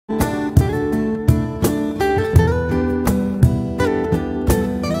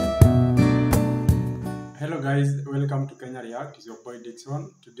to Kenya React. It's your boy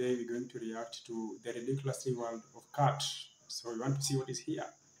Dixon. Today we're going to react to the ridiculously world of cat. So we want to see what is here.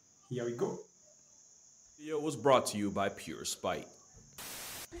 Here we go. Video was brought to you by Pure Spite.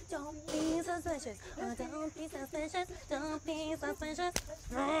 Don't be suspicious. Don't be suspicious. Don't be suspicious.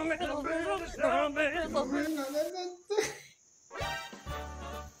 Don't be suspicious. Don't be suspicious.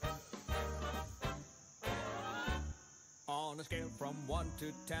 On a scale from 1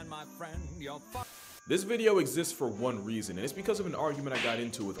 to 10, my friend, you're This video exists for one reason, and it's because of an argument I got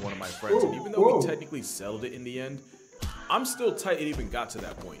into with one of my friends, and even though we technically settled it in the end, I'm still tight it even got to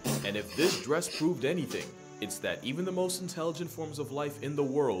that point. And if this dress proved anything, it's that even the most intelligent forms of life in the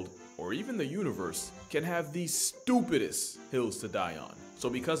world, or even the universe, can have the stupidest hills to die on. So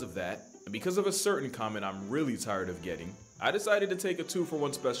because of that, and because of a certain comment I'm really tired of getting, I decided to take a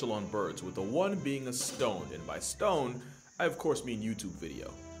 2-for-1 special on birds, with the one being a stone, and by stone, I of course mean YouTube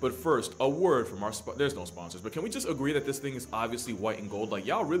video. But first, a word from our there's no sponsors, but can we just agree that this thing is obviously white and gold? Like,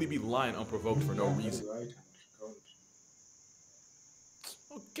 y'all really be lying unprovoked for no reason.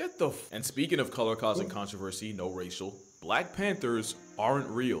 Oh, get the And speaking of color causing controversy, no racial, Black Panthers aren't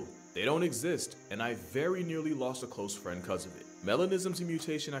real. They don't exist, and I very nearly lost a close friend because of it. Melanism's a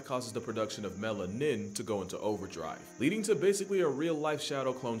mutation that causes the production of melanin to go into overdrive, leading to basically a real-life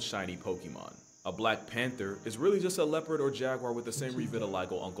Shadow clone shiny Pokemon. A Black Panther is really just a leopard or jaguar with the same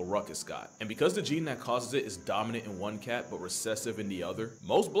revitiligo Uncle Ruckus got. And because the gene that causes it is dominant in one cat but recessive in the other,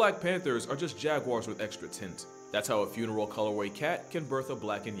 most Black Panthers are just jaguars with extra tint. That's how a funeral colorway cat can birth a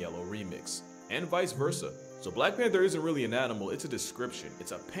black and yellow remix, and vice versa. So Black Panther isn't really an animal, it's a description.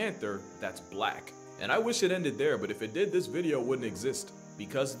 It's a panther that's black. And I wish it ended there, but if it did, this video wouldn't exist,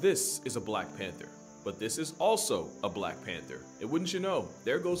 because this is a Black Panther. But this is also a Black Panther. And wouldn't you know,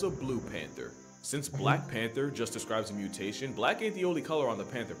 there goes a Blue Panther. Since Black Panther just describes a mutation, black ain't the only color on the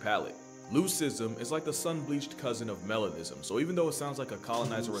panther palette. Leucism is like the sun-bleached cousin of melanism, so even though it sounds like a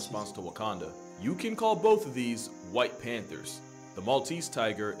colonizer response to Wakanda, you can call both of these white panthers. The Maltese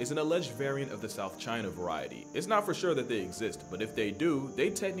tiger is an alleged variant of the South China variety. It's not for sure that they exist, but if they do,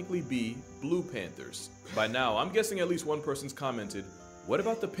 they'd technically be blue panthers. By now, I'm guessing at least one person's commented, what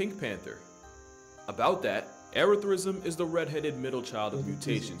about the pink panther? About that, erythrism is the red-headed middle child of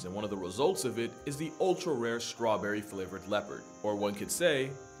mutations, and one of the results of it is the ultra-rare strawberry-flavored leopard, or one could say,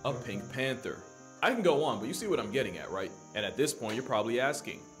 a pink panther. I can go on, but you see what I'm getting at, right? And at this point, you're probably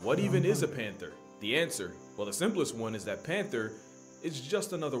asking, what even is a panther? The answer, well, the simplest one is that panther is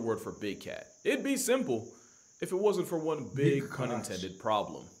just another word for big cat. It'd be simple if it wasn't for one big pun intended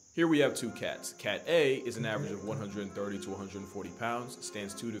problem. Here we have two cats. Cat A is an average of 130 to 140 pounds,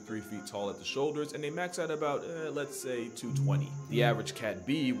 stands 2 to 3 feet tall at the shoulders, and they max out about, let's say, 220. The average cat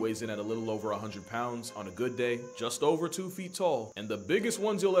B weighs in at a little over 100 pounds on a good day, just over 2 feet tall, and the biggest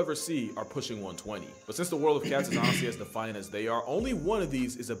ones you'll ever see are pushing 120. But since the world of cats is honestly as defiant as they are, only one of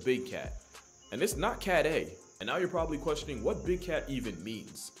these is a big cat. And it's not Cat A. And now you're probably questioning what big cat even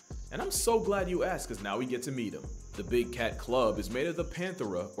means. And I'm so glad you asked, because now we get to meet him. The Big Cat Club is made of the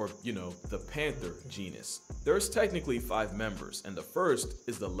Panthera, or the panther genus. There's technically 5 members, and the first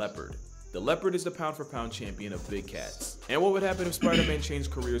is the leopard. The leopard is the pound-for-pound champion of big cats. And what would happen if Spider-Man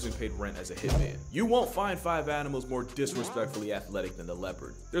changed careers and paid rent as a hitman? You won't find 5 animals more disrespectfully athletic than the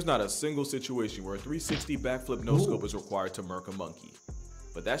leopard. There's not a single situation where a 360 backflip no-scope is required to murk a monkey.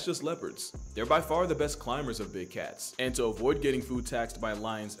 But that's just leopards. They're by far the best climbers of big cats. And to avoid getting food taxed by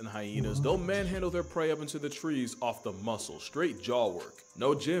lions and hyenas, they'll manhandle their prey up into the trees off the muscle, straight jaw work.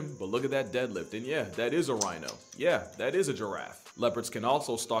 No gym, but look at that deadlift, and yeah, that is a rhino. Yeah, that is a giraffe. Leopards can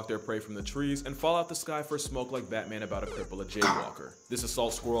also stalk their prey from the trees and fall out the sky for smoke like Batman about to cripple a jaywalker. This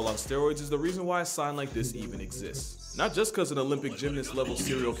assault squirrel on steroids is the reason why a sign like this even exists. Not just because an Olympic gymnast level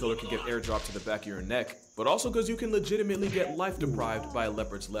serial killer can get airdropped to the back of your neck, but also because you can legitimately get life deprived by a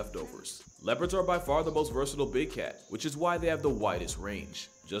leopard's leftovers. Leopards are by far the most versatile big cat, which is why they have the widest range.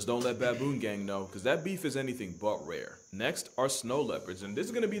 Just don't let Baboon Gang know, because that beef is anything but rare. Next are snow leopards, and this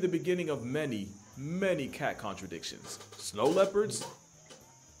is going to be the beginning of many cat contradictions. Snow leopards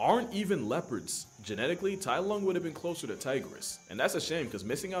aren't even leopards. Genetically, Tai Lung would have been closer to tigress, and that's a shame because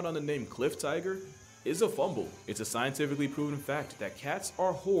missing out on the name cliff tiger is a fumble. It's a scientifically proven fact that cats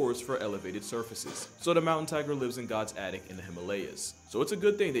are whores for elevated surfaces. So the mountain tiger lives in God's attic in the Himalayas. So it's a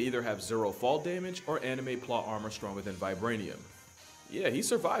good thing they either have 0 fall damage or anime plot armor stronger than vibranium. Yeah, he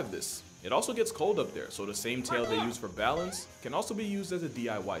survived this. It also gets cold up there, so the same tail they use for balance can also be used as a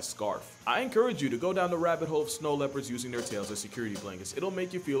DIY scarf. I encourage you to go down the rabbit hole of snow leopards using their tails as security blankets. It'll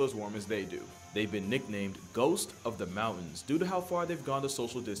make you feel as warm as they do. They've been nicknamed Ghost of the Mountains due to how far they've gone to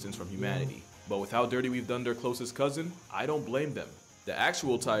social distance from humanity. But with how dirty we've done their closest cousin, I don't blame them. The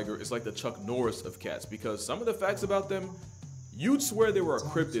actual tiger is like the Chuck Norris of cats because some of the facts about them, you'd swear they were a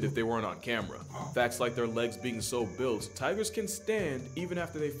cryptid if they weren't on camera. Facts like their legs being so built, tigers can stand even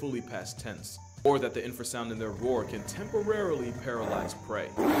after they fully pass tense. Or that the infrasound in their roar can temporarily paralyze prey.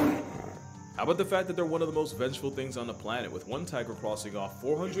 How about the fact that they're one of the most vengeful things on the planet, with one tiger crossing off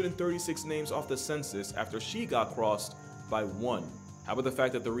 436 names off the census after she got crossed by one? How about the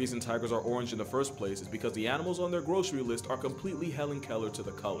fact that the reason tigers are orange in the first place is because the animals on their grocery list are completely Helen Keller to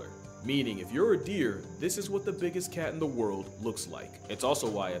the color? Meaning, if you're a deer, this is what the biggest cat in the world looks like. It's also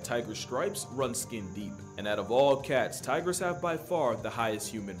why a tiger's stripes run skin deep. And out of all cats, tigers have by far the highest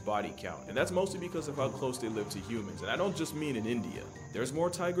human body count. And that's mostly because of how close they live to humans. And I don't just mean in India. There's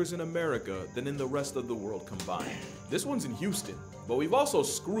more tigers in America than in the rest of the world combined. This one's in Houston, but we've also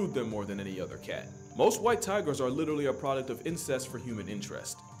screwed them more than any other cat. Most white tigers are literally a product of incest for human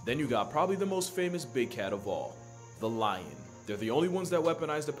interest. Then you got probably the most famous big cat of all, the lion. They're the only ones that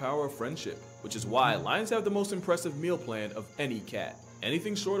weaponize the power of friendship, which is why lions have the most impressive meal plan of any cat.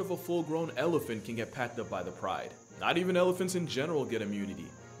 Anything short of a full-grown elephant can get packed up by the pride. Not even elephants in general get immunity,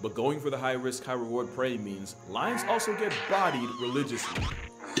 but going for the high-risk, high-reward prey means lions also get bodied religiously.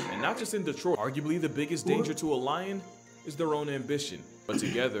 And not just in Detroit. Arguably the biggest danger to a lion is their own ambition. But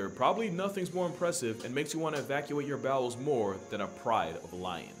together, probably nothing's more impressive and makes you want to evacuate your bowels more than a pride of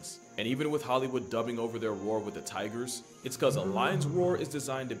lions. And even with Hollywood dubbing over their roar with the tigers, it's cause a lion's roar is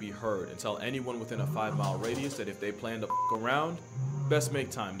designed to be heard and tell anyone within a 5-mile radius that if they plan to f*** around, best make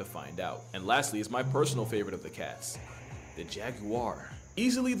time to find out. And lastly is my personal favorite of the cats, the jaguar.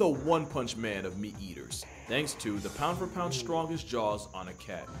 Easily the one-punch man of meat eaters, thanks to the pound-for-pound strongest jaws on a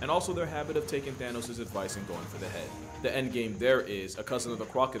cat, and also their habit of taking Thanos' advice and going for the head. The endgame there is a cousin of the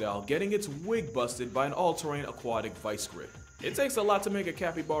crocodile getting its wig busted by an all-terrain aquatic vice grip. It takes a lot to make a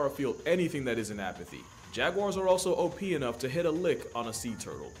capybara feel anything that isn't apathy. Jaguars are also OP enough to hit a lick on a sea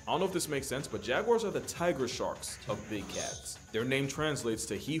turtle. I don't know if this makes sense, but jaguars are the tiger sharks of big cats. Their name translates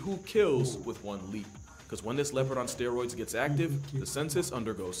to he who kills with one leap. Because when this leopard on steroids gets active, the census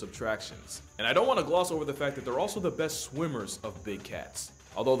undergoes subtractions. And I don't want to gloss over the fact that they're also the best swimmers of big cats.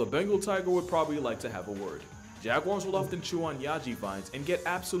 Although the Bengal tiger would probably like to have a word. Jaguars will often chew on yaji vines and get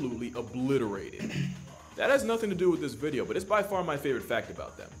absolutely obliterated. That has nothing to do with this video, but it's by far my favorite fact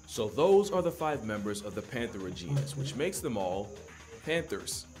about them. So those are the 5 members of the Panthera genus, which makes them all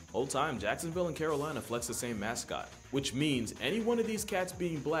panthers. Whole time, Jacksonville and Carolina flex the same mascot, which means any one of these cats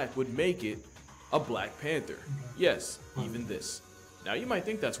being black would make it a Black Panther. Yes, even this. Now you might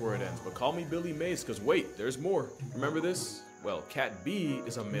think that's where it ends, but call me Billy Mays, cause wait, there's more. Remember this? Well, Cat B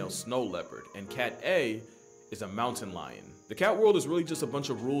is a male snow leopard, and Cat A is a mountain lion. The cat world is really just a bunch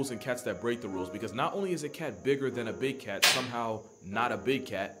of rules and cats that break the rules, because not only is a cat bigger than a big cat, somehow not a big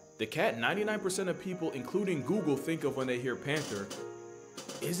cat, the cat 99% of people, including Google, think of when they hear panther,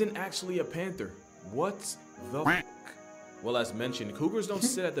 isn't actually a panther. What the f***? Well, as mentioned, cougars don't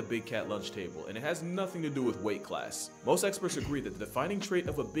sit at the big cat lunch table, and it has nothing to do with weight class. Most experts agree that the defining trait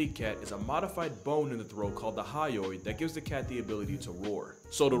of a big cat is a modified bone in the throat called the hyoid that gives the cat the ability to roar.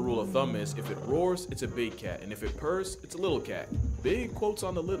 So the rule of thumb is, if it roars, it's a big cat, and if it purrs, it's a little cat. Big quotes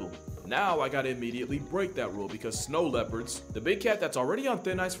on the little. Now I gotta immediately break that rule because snow leopards, the big cat that's already on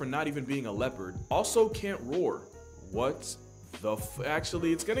thin ice for not even being a leopard, also can't roar. What the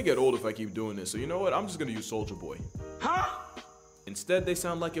Actually, it's gonna get old if I keep doing this, so you know what? I'm just gonna use Soldier Boy. Huh? Instead, they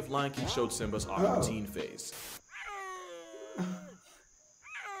sound like if Lion King showed Simba's awkward teen phase.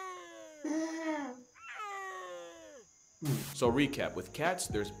 So recap, with cats,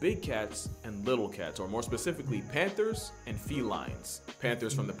 there's big cats and little cats, or more specifically, panthers and felines.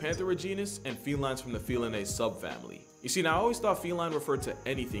 Panthers from the Panthera genus and felines from the Felinae subfamily. You see, now I always thought feline referred to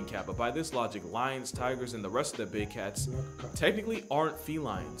anything cat, but by this logic, lions, tigers, and the rest of the big cats technically aren't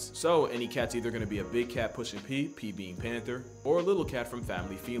felines. So any cat's either going to be a big cat pushing P, P being panther, or a little cat from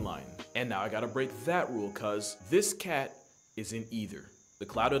family feline. And now I gotta break that rule, cause this cat isn't either. The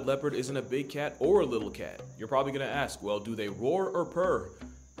clouded leopard isn't a big cat or a little cat. You're probably gonna ask, well, do they roar or purr?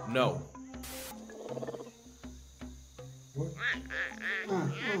 No.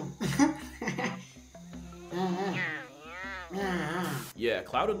 Yeah,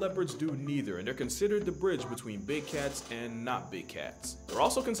 clouded leopards do neither, and they're considered the bridge between big cats and not big cats. They're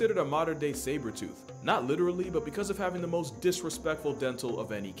also considered a modern-day saber-tooth. Not literally, but because of having the most disrespectful dental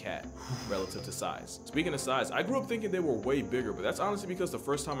of any cat, relative to size. Speaking of size, I grew up thinking they were way bigger, but that's honestly because the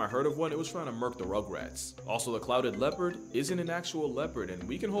first time I heard of one, it was trying to murk the Rugrats. Also, the clouded leopard isn't an actual leopard, and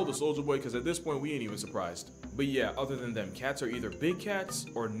we can hold a Soldier Boy because at this point we ain't even surprised. But yeah, other than them, cats are either big cats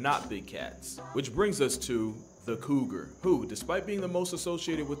or not big cats. Which brings us to the cougar, who, despite being the most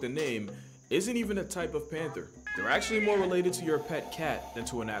associated with the name, isn't even a type of panther. They're actually more related to your pet cat than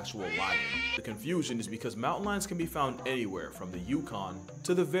to an actual lion. The confusion is because mountain lions can be found anywhere from the Yukon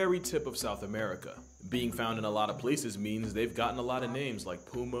to the very tip of South America. Being found in a lot of places means they've gotten a lot of names like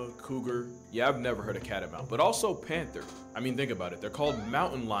puma, cougar. Yeah, I've never heard of catamount, but also panther. I mean, think about it. They're called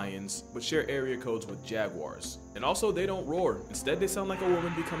mountain lions, but share area codes with jaguars. And also, they don't roar. Instead, they sound like a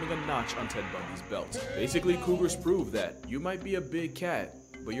woman becoming a notch on Ted Bundy's belt. Basically, cougars prove that you might be a big cat,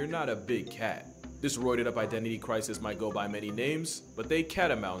 but you're not a big cat. This roided up identity crisis might go by many names, but they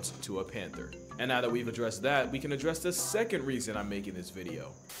catamount to a panther. And now that we've addressed that, we can address the second reason I'm making this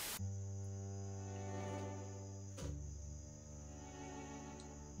video.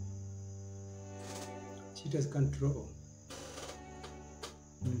 Cheetah's control.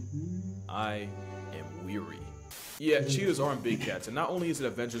 I am weary. Yeah, cheetahs aren't big cats, and not only is it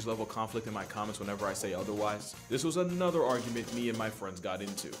Avengers level conflict in my comments whenever I say otherwise, this was another argument me and my friends got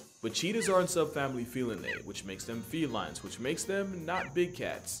into. But cheetahs are in subfamily Felinae, which makes them felines, which makes them not big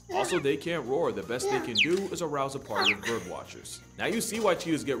cats. Also, they can't roar. The best they can do is arouse a party of bird watchers. Now you see why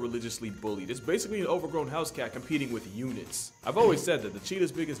cheetahs get religiously bullied. It's basically an overgrown house cat competing with units. I've always said that the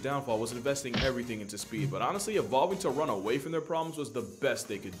cheetah's biggest downfall was investing everything into speed, but honestly, evolving to run away from their problems was the best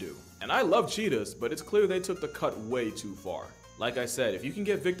they could do. And I love cheetahs, but it's clear they took the cut way too far. Like I said, if you can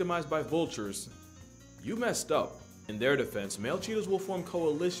get victimized by vultures, you messed up. In their defense, male cheetahs will form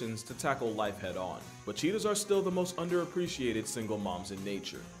coalitions to tackle life head on, but cheetahs are still the most underappreciated single moms in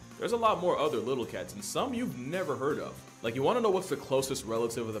nature. There's a lot more other little cats, and some you've never heard of. Like, you want to know what's the closest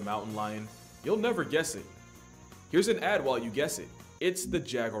relative of the mountain lion? You'll never guess it. Here's an ad while you guess it. It's the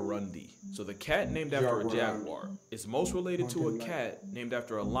jaguarundi. So the cat named after a jaguar is most related to a cat named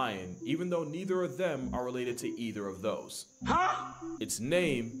after a lion, even though neither of them are related to either of those. Its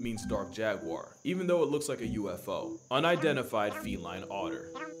name means dark jaguar, even though it looks like a UFO. Unidentified feline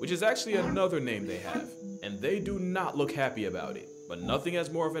otter, which is actually another name they have, and they do not look happy about it. But nothing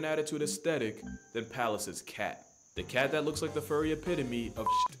has more of an attitude aesthetic than Palace's cat. The cat that looks like the furry epitome of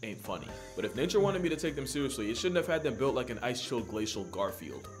shit ain't funny. But if nature wanted me to take them seriously, it shouldn't have had them built like an ice-chilled glacial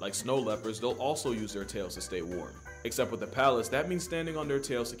Garfield. Like snow leopards, they'll also use their tails to stay warm. Except with the Palace, that means standing on their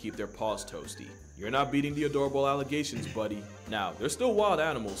tails to keep their paws toasty. You're not beating the adorable allegations, buddy. Now, they're still wild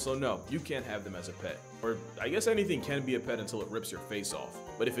animals, so no, you can't have them as a pet. Or, I guess anything can be a pet until it rips your face off.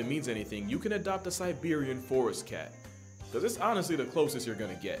 But if it means anything, you can adopt a Siberian forest cat. Cause it's honestly the closest you're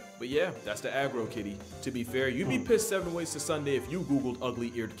gonna get. But yeah, that's the aggro kitty. To be fair, you'd be pissed 7 ways to Sunday if you googled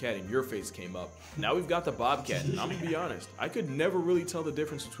ugly-eared cat and your face came up. Now we've got the bobcat, and I'm gonna be honest, I could never really tell the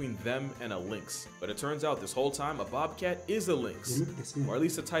difference between them and a lynx. But it turns out this whole time a bobcat is a lynx, or at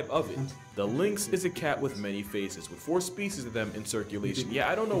least a type of it. The lynx is a cat with many faces, with 4 species of them in circulation. Yeah,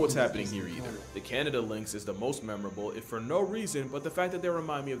 I don't know what's happening here either. The Canada lynx is the most memorable, if for no reason but the fact that they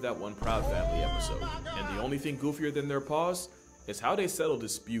remind me of that one Proud Family episode. And the only thing goofier than their paws is how they settle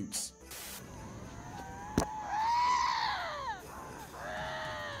disputes.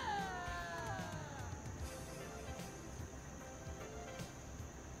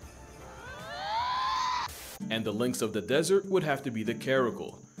 And the lynx of the desert would have to be the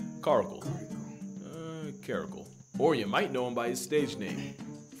caracal. Caracal. Caracal. Or you might know him by his stage name,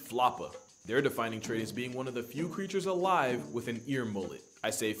 Floppa. Their defining trait is being one of the few creatures alive with an ear mullet. I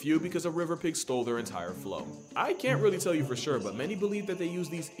say few because a river pig stole their entire flow. I can't really tell you for sure, but many believe that they use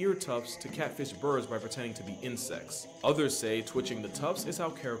these ear tufts to catfish birds by pretending to be insects. Others say twitching the tufts is how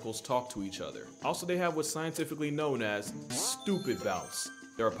caracals talk to each other. Also, they have what's scientifically known as stupid bounce.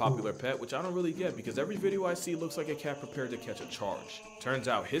 They're a popular pet, which I don't really get because every video I see looks like a cat prepared to catch a charge. Turns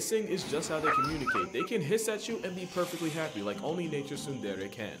out hissing is just how they communicate. They can hiss at you and be perfectly happy like only nature's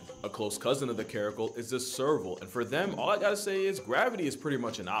tsundere can. A close cousin of the caracal is the serval, and for them, all I gotta say is gravity is pretty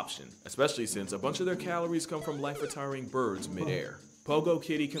much an option, especially since a bunch of their calories come from life-retiring birds mid-air. Pogo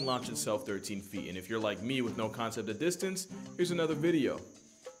Kitty can launch itself 13 feet, and if you're like me with no concept of distance, here's another video.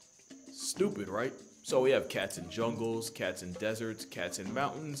 Stupid, right? So we have cats in jungles, cats in deserts, cats in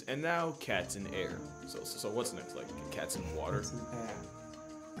mountains, and now cats in air. So what's next? Like cats in water?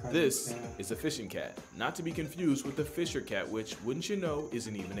 This is a fishing cat, not to be confused with the fisher cat, which, wouldn't you know,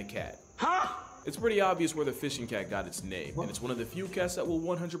 isn't even a cat. It's pretty obvious where the fishing cat got its name, and it's one of the few cats that will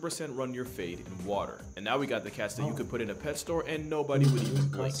 100% run your fade in water. And now we got the cats that you could put in a pet store and nobody would even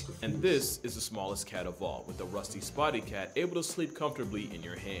blink. And this is the smallest cat of all, with the rusty spotted cat able to sleep comfortably in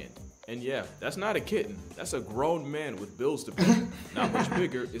your hand. And yeah, that's not a kitten, that's a grown man with bills to pay. Not much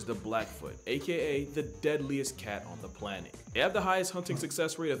bigger is the Blackfoot, aka the deadliest cat on the planet. They have the highest hunting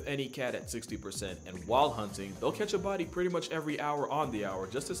success rate of any cat at 60%, and while hunting, they'll catch a body pretty much every hour on the hour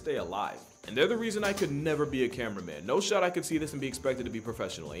just to stay alive. And they're the reason I could never be a cameraman. No shot I could see this and be expected to be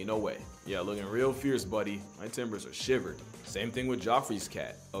professional, ain't no way. Yeah, looking real fierce, buddy. My timbers are shivered. Same thing with Joffrey's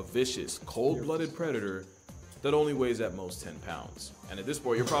cat, a vicious, cold-blooded predator that only weighs at most 10 pounds. And at this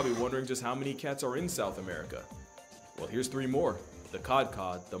point, you're probably wondering just how many cats are in South America. Well, here's 3 more. The Cod,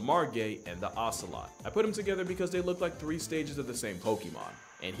 the Margay, and the Ocelot. I put them together because they look like 3 stages of the same Pokemon.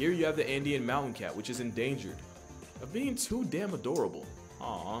 And here you have the Andean mountain cat, which is endangered of being too damn adorable.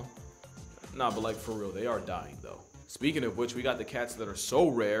 Aww. Nah, but like for real, they are dying though. Speaking of which, we got the cats that are so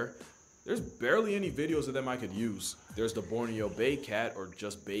rare, there's barely any videos of them I could use. There's the Borneo Bay cat, or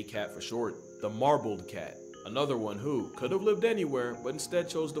just Bay cat for short, the marbled cat. Another one who could have lived anywhere, but instead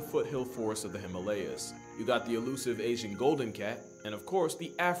chose the foothill forests of the Himalayas. You got the elusive Asian golden cat, and of course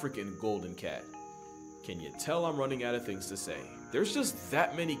the African golden cat. Can you tell I'm running out of things to say? There's just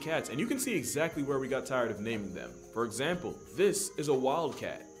that many cats, and you can see exactly where we got tired of naming them. For example, this is a wild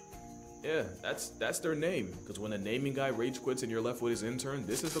cat. Yeah, that's their name, because when a naming guy rage quits and you're left with his intern,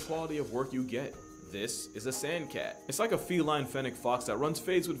 this is the quality of work you get. This is a sand cat. It's like a feline fennec fox that runs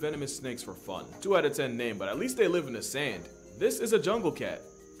fades with venomous snakes for fun. 2 out of 10 name, but at least they live in the sand. This is a jungle cat.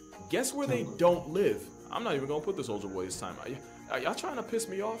 Guess where they don't live? I'm not even gonna put the soldier boy this time. Are y'all trying to piss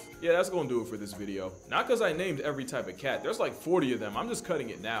me off? Yeah, that's gonna do it for this video. Not because I named every type of cat. There's like 40 of them. I'm just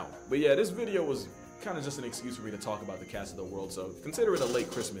cutting it now. But yeah, this video was kind of just an excuse for me to talk about the cats of the world, so consider it a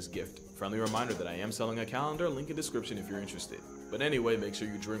late Christmas gift. Friendly reminder that I am selling a calendar, link in description if you're interested. But anyway, make sure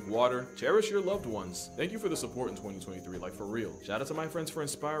you drink water, cherish your loved ones. Thank you for the support in 2023, like for real. Shout out to my friends for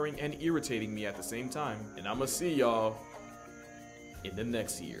inspiring and irritating me at the same time, and I'ma see y'all in the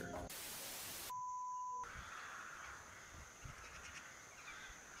next year.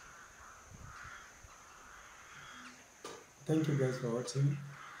 Thank you guys for watching.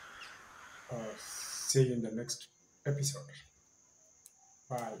 See you in the next episode.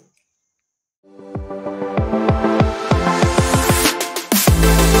 Bye.